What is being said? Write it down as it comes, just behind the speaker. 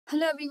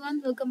Hello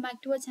everyone, welcome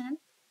back to our channel.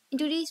 In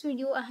today's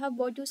video, I have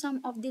brought you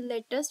some of the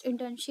latest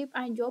internship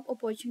and job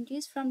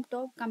opportunities from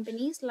top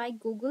companies like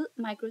Google,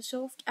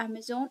 Microsoft,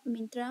 Amazon,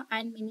 Myntra,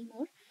 and many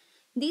more.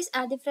 These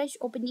are the fresh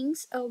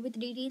openings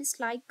with details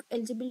like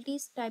eligibility,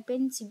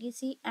 stipend,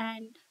 CTC,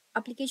 and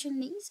application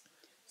links.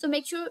 So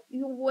make sure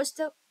you watch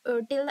the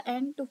till the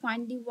end to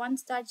find the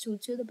ones that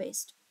suits you the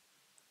best.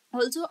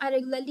 Also, I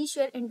regularly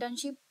share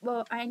internship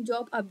and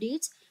job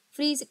updates,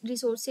 free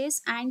resources,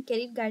 and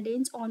career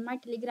guidance on my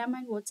Telegram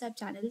and WhatsApp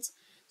channels.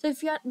 So,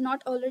 if you are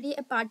not already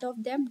a part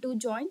of them, do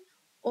join.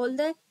 All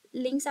the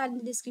links are in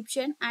the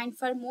description. And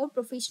for more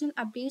professional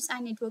updates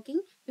and networking,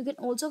 you can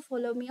also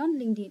follow me on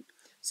LinkedIn.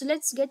 So,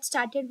 let's get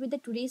started with the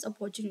today's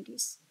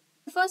opportunities.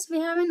 First,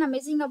 we have an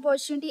amazing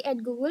opportunity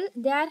at Google.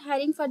 They are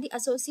hiring for the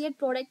Associate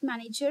Product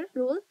Manager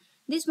role.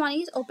 This one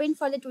is open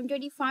for the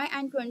 2025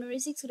 and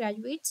 2026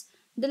 graduates.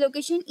 The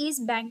location is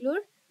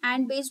Bangalore,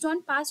 and based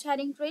on past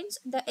hiring trends,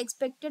 the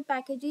expected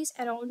package is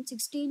around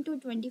 16 to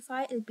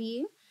 25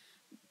 LPA,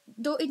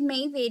 though it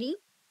may vary.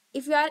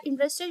 If you are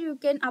interested, you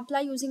can apply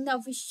using the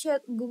official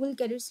Google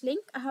Careers link.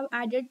 I have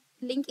added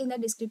link in the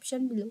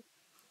description below.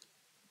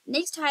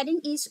 Next hiring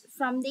is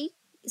from the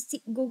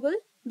Google,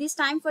 this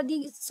time for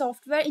the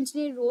software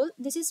engineer role.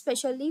 This is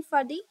specially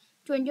for the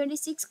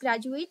 2026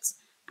 graduates,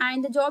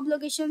 and the job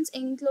locations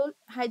include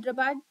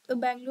Hyderabad,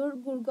 Bangalore,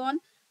 Gurgaon,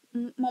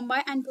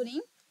 Mumbai, and Pune.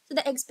 So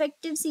the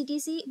expected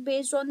CTC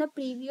based on the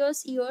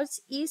previous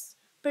years is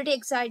pretty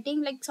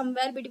exciting, like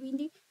somewhere between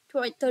the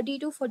 30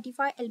 to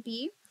 45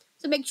 LPA.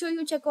 So make sure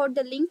you check out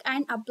the link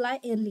and apply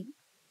early.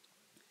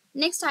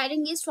 Next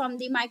hiring is from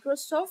the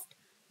Microsoft.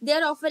 They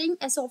are offering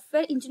a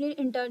software engineer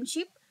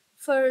internship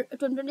for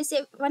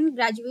 2027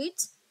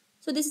 graduates.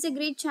 So this is a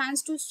great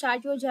chance to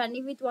start your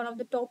journey with one of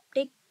the top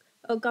tech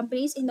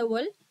companies in the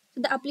world.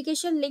 So the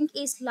application link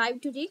is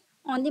live today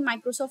on the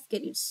Microsoft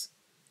Careers.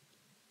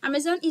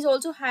 Amazon is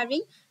also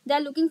hiring. They are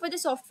looking for the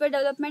software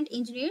development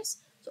engineers.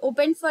 So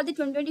open for the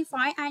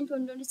 2025 and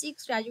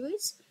 2026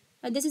 graduates.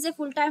 This is a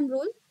full-time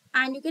role,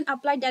 and you can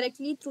apply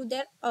directly through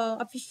their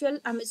official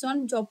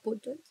Amazon job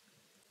portal.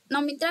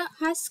 Now, Myntra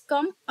has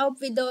come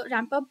up with the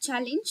ramp up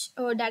challenge,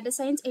 data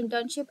science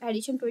internship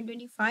edition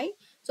 2025.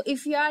 So,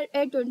 if you are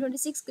a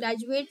 2026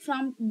 graduate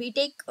from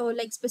BTech,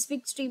 like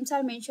specific streams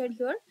are mentioned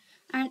here,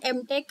 and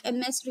MTech,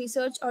 MS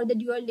research, or the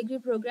dual degree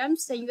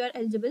programs, then you are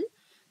eligible.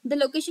 The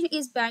location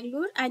is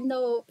Bangalore, and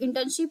the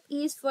internship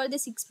is for the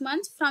 6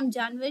 months from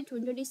January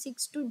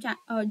 2026 to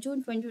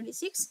June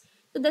 2026.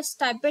 So, the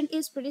stipend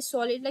is pretty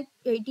solid, like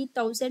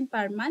 80,000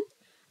 per month,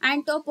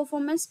 and top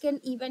performance can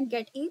even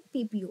get a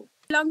PPO.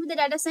 Along with the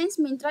data science,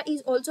 Myntra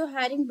is also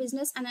hiring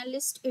business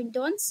analyst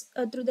interns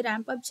through the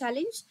ramp up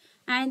challenge,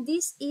 and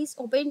this is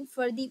open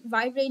for the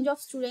wide range of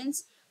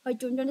students,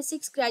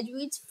 2026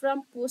 graduates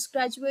from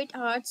postgraduate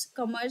arts,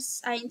 commerce,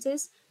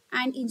 sciences,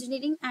 and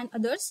engineering, and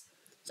others.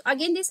 So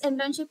again, this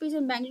internship is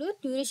in Bangalore.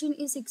 Duration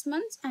is 6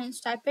 months, and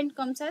stipend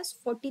comes as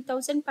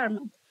 40,000 per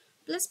month,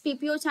 plus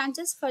PPO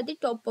chances for the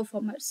top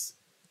performers.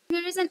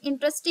 Here is an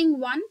interesting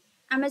one.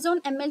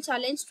 Amazon ML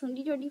Challenge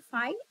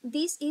 2025.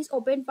 This is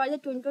open for the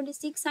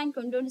 2026 and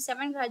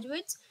 2027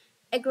 graduates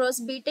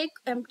across BTech,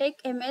 MTech,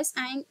 MS,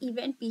 and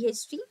even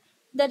PhD.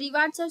 The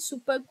rewards are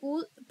super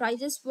cool.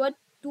 Prizes worth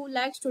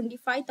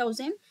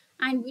 2,25,000,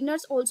 and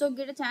winners also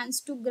get a chance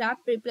to grab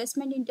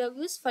replacement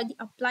interviews for the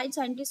applied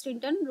scientist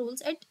intern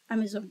roles at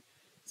Amazon.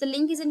 The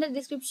link is in the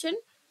description.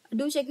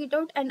 Do check it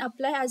out and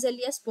apply as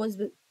early as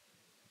possible.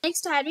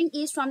 Next hiring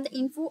is from the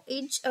Info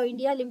Edge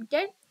India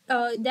Limited.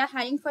 They are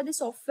hiring for the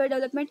software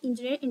development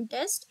engineer in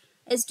test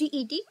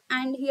SDET,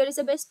 and here is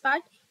the best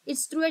part.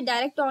 It's through a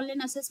direct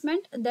online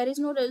assessment. There is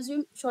no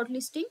resume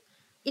shortlisting.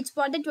 It's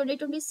for the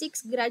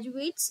 2026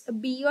 graduates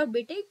BE or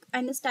BTech,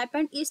 and the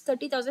stipend is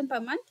 30,000 per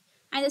month,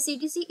 and the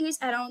CTC is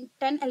around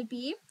 10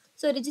 LPA.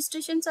 So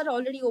registrations are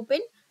already open,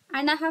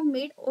 and I have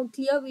made a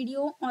clear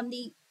video on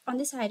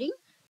this hiring.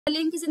 The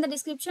link is in the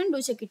description.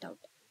 Do check it out.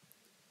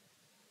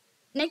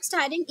 Next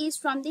hiring is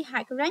from the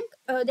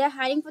HackerRank. They are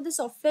hiring for the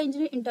software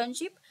engineer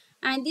internship,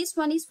 and this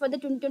one is for the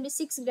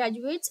 2026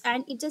 graduates,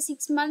 and it's a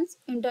 6 month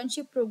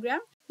internship program.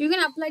 You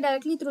can apply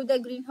directly through the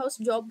Greenhouse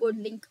job board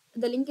link.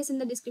 The link is in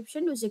the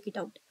description. To check it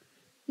out.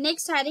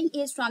 Next hiring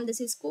is from the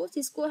Cisco.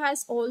 Cisco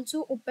has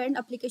also opened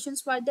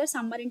applications for their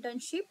summer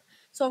internship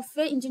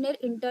software engineer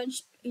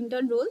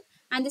intern role,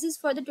 and this is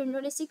for the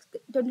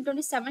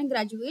 2026-2027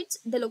 graduates.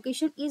 The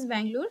location is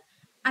Bangalore,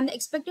 and the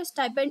expected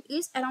stipend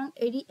is around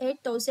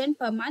 88,000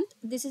 per month.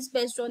 This is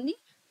based on the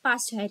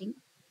past hiring.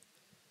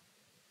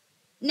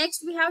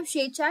 Next, we have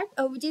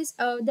ShareChat, which is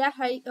they are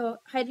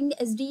hiring the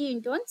SDE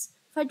interns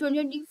for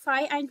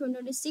 2025 and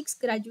 2026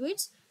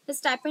 graduates. The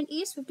stipend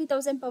is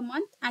 50,000 per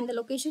month, and the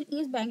location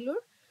is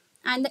Bangalore,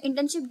 and the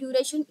internship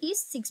duration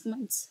is 6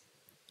 months.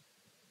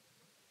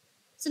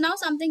 So now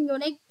something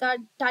unique, that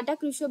Tata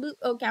Crucible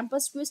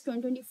Campus Quiz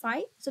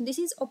 2025. So this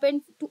is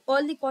open to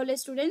all the college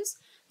students.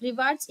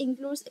 Rewards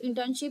includes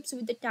internships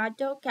with the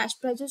Tata cash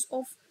prizes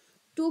of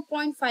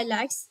 2.5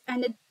 lakhs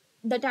and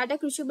the Tata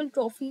Crucible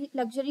Trophy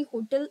luxury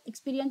hotel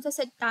experiences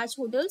at Taj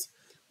Hotels.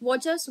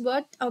 Vouchers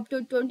worth up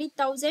to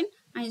 20,000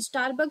 and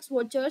Starbucks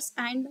vouchers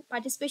and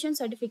participation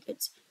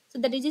certificates. So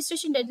the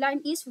registration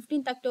deadline is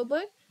 15th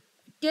October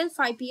till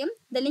 5 p.m.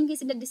 The link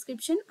is in the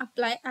description.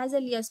 Apply as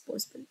early as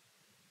possible.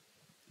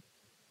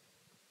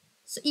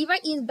 So EY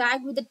is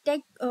back with the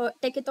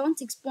Techathon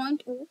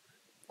 6.0,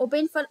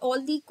 open for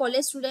all the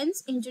college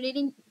students,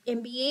 engineering,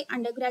 MBA,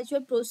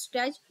 undergraduate,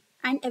 postgrad,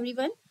 and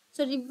everyone.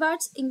 So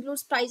rewards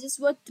includes prizes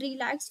worth 3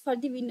 lakhs for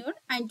the winner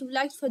and 2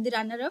 lakhs for the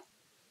runner-up.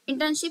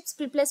 Internships,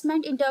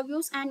 replacement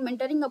interviews, and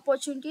mentoring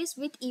opportunities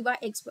with EY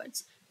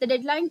experts. The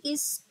deadline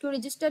is to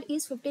register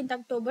is 15th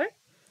October.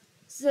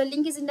 So the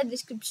link is in the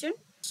description.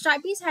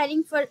 Stripe is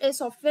hiring for a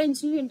software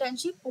engineering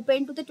internship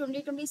open to the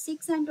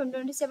 2026 and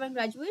 2027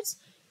 graduates.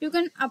 You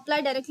can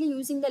apply directly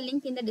using the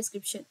link in the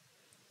description.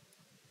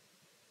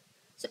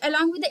 So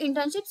along with the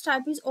internship,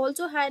 Stripe is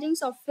also hiring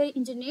software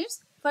engineers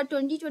for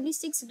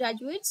 2026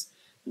 graduates.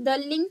 The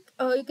link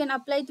you can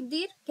apply through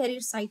their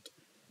career site.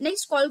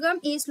 Next, Qualcomm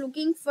is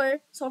looking for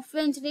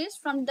software engineers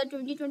from the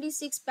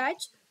 2026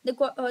 batch. The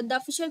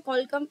official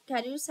Qualcomm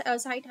career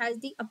site has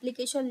the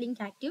application link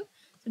active.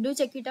 So do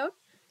check it out.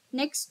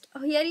 Next,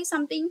 here is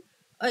something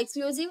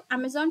exclusive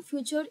Amazon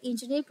Future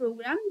Engineer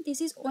Program.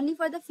 This is only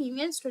for the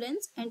female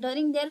students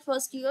entering their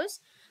first years,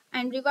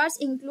 and rewards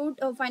include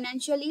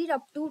financially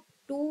up to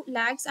 2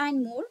 lakhs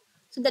and more.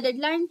 So the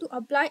deadline to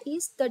apply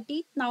is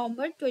 30th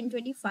November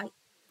 2025.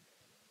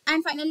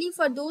 And finally,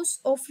 for those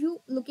of you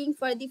looking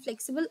for the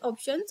flexible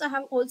options, I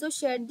have also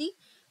shared the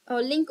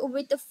link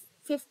with the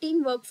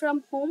 15 work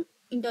from home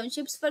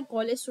internships for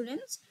college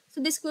students.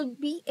 So this could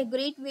be a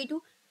great way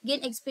to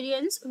gain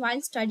experience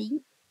while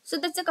studying. So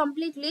that's a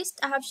complete list.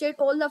 I have shared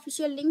all the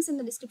official links in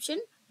the description.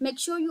 Make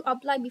sure you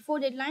apply before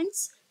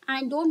deadlines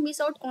and don't miss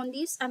out on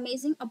these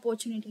amazing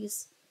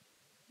opportunities.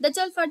 That's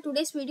all for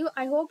today's video.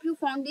 I hope you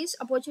found these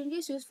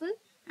opportunities useful.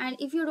 And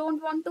if you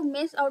don't want to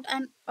miss out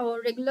on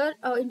regular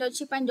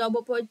internship and job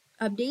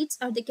updates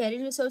or the career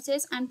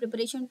resources and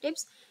preparation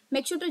tips,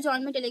 make sure to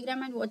join my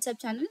Telegram and WhatsApp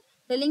channel.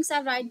 The links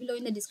are right below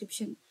in the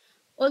description.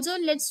 Also,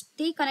 let's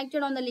stay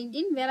connected on the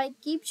LinkedIn, where I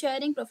keep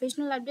sharing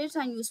professional updates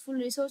and useful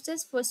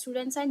resources for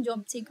students and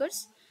job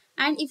seekers.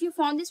 And if you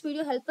found this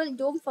video helpful,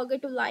 don't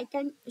forget to like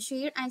and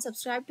share and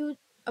subscribe to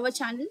our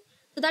channel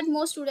so that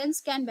more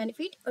students can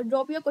benefit. Or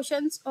drop your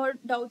questions or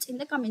doubts in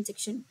the comment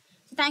section.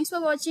 So thanks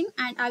for watching,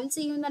 and I will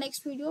see you in the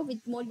next video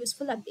with more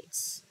useful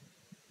updates.